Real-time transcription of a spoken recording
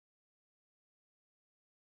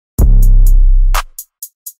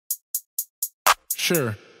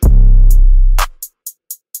Sure.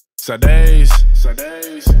 Sad Dayz.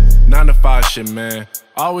 9 to 5 shit, man.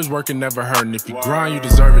 Always working, never hurting. If you grind, you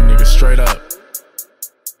deserve it, nigga. Straight up.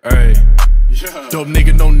 Hey. Dope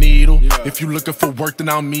nigga, no needle. If you looking for work, then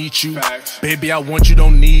I'll meet you. Baby, I want you,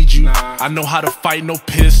 don't need you. I know how to fight, no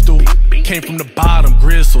pistol. Came from the bottom,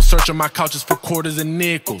 gristle. Searching my couches for quarters and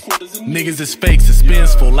nickels. Niggas is fake,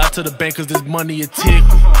 suspenseful. Out to the bank cause this money a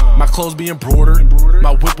tickle. My clothes be embroidered.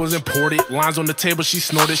 My whip was imported. Lines on the table, she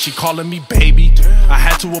snorted. She calling me baby. I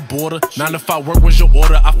had to abort her. 9 to 5 work was your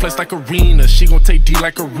order. I flex like Arena. She gon' take D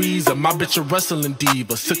like Ariza. My bitch a wrestling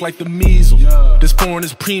diva. Sick like the measles. This foreign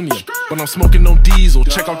is premium, but I'm smoking no diesel.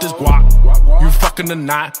 Check out this guap. You fucking the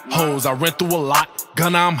knot. Hoes, I ran through a lot.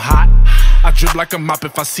 Gunna, I'm hot. I drip like a mop.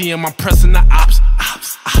 If I see him, I'm pressing the ops.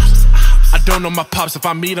 I don't know my pops. If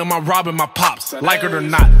I meet him, I'm robbing my pops. Like it or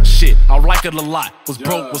not, shit, I like it a lot. Was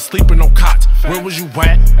broke, was sleeping on cots. Where was you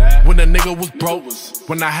at? When a nigga was broke,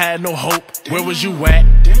 when I had no hope. Where was you at?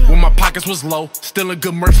 When my pockets was low, stealing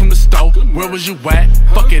good merch from the stove. Where was you at?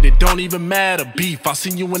 Fuck it, it don't even matter. Beef, I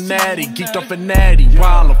seen you in natty, geeked up and natty.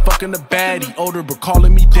 While I'm fucking a baddie, older but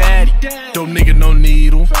calling me daddy. Dope nigga, no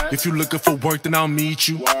needle. If you looking for work, then I'll meet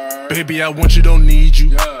you. Baby, I want you, don't need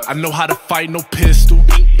you. I know how to fight, no pistol.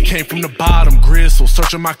 Came from the bottom, gristle.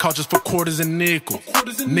 Searching my couches for quarters and nickels.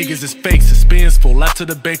 Niggas is fake, suspenseful. Left to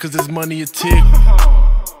the bank cause this money a tickle.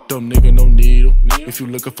 Dumb nigga, no needle. If you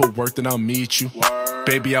looking for work, then I'll meet you.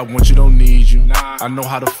 Baby, I want you, don't need you. I know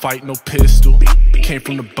how to fight, no pistol. Came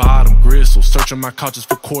from the bottom, gristle. Searching my couches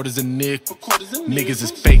for quarters and nickels. Niggas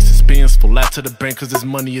is fake, suspenseful. Left to the bank cause this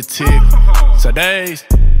money a tickle. Sad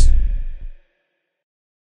Dayz.